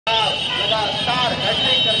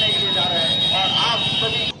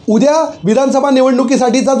उद्या विधानसभा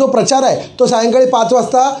निवडणुकीसाठीचा जो प्रचार आहे तो सायंकाळी 5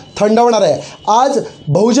 वाजता थंडावणार आहे। आज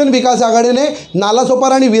बहुजन विकास आघाडीने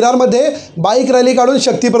नालासोपारा आणि विरारमध्ये बाईक रॅली काढून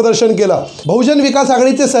शक्ती प्रदर्शन केलं। बहुजन विकास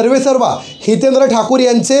आघाडीचे सर्वेसर्वा हितेंद्र ठाकूर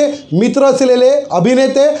यांचे मित्र असलेले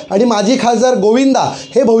अभिनेते आणि माजी खासदार गोविंदा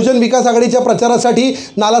हे बहुजन विकास आघाडीच्या प्रचारासाठी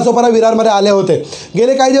नालासोपारा विरारमध्ये आले होते।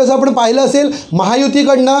 गेले काही दिवस आपण पाहिलं असेल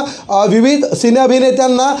महायुतीकडनं विविध सिने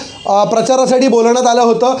अभिनेत्यांना प्रचारासाठी बोलवण्यात आलं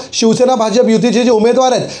होतं। शिवसेना भाजप युतीचे जे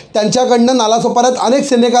उमेदवार आहेत त्यांच्याकडनं नालासोपाऱ्यात अनेक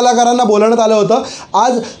सिने कलाकारांना बोलवण्यात आलं होतं।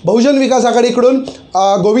 आज बहुजन विकास आघाडीकडून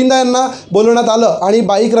गोविंदा यांना बोलवण्यात आलं आणि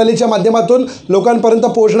बाईक रॅलीच्या माध्यमातून लोकांपर्यंत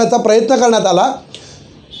पोहोचण्याचा प्रयत्न करण्यात आला।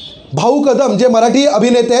 भाऊ कदम जे मराठी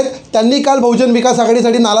अभिनेते आहेत त्यांनी काल बहुजन विकास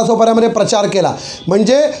आघाडीसाठी नालासोपाऱ्यामध्ये प्रचार केला।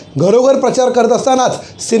 म्हणजे घरोघर प्रचार करत असतानाच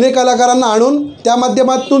सिने कलाकारांना आणून त्या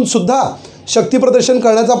माध्यमातून सुद्धा शक्ती प्रदर्शन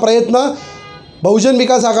करण्याचा प्रयत्न बहुजन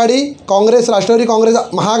विकास आघाडी, काँग्रेस, राष्ट्रवादी काँग्रेस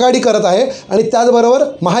महाआघाडी करत आहे आणि त्याचबरोबर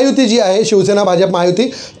महायुती जी आहे शिवसेना भाजप महायुती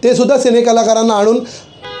ते सुद्धा सिने कलाकारांना आणून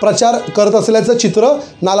प्रचार करत असल्याचं चित्र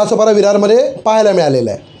नालासोपारा विरारमध्ये पाहायला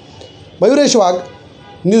मिळालेलं आहे। मयुरेश वाघ,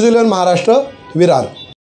 न्यूझ 11 महाराष्ट्र, विरार।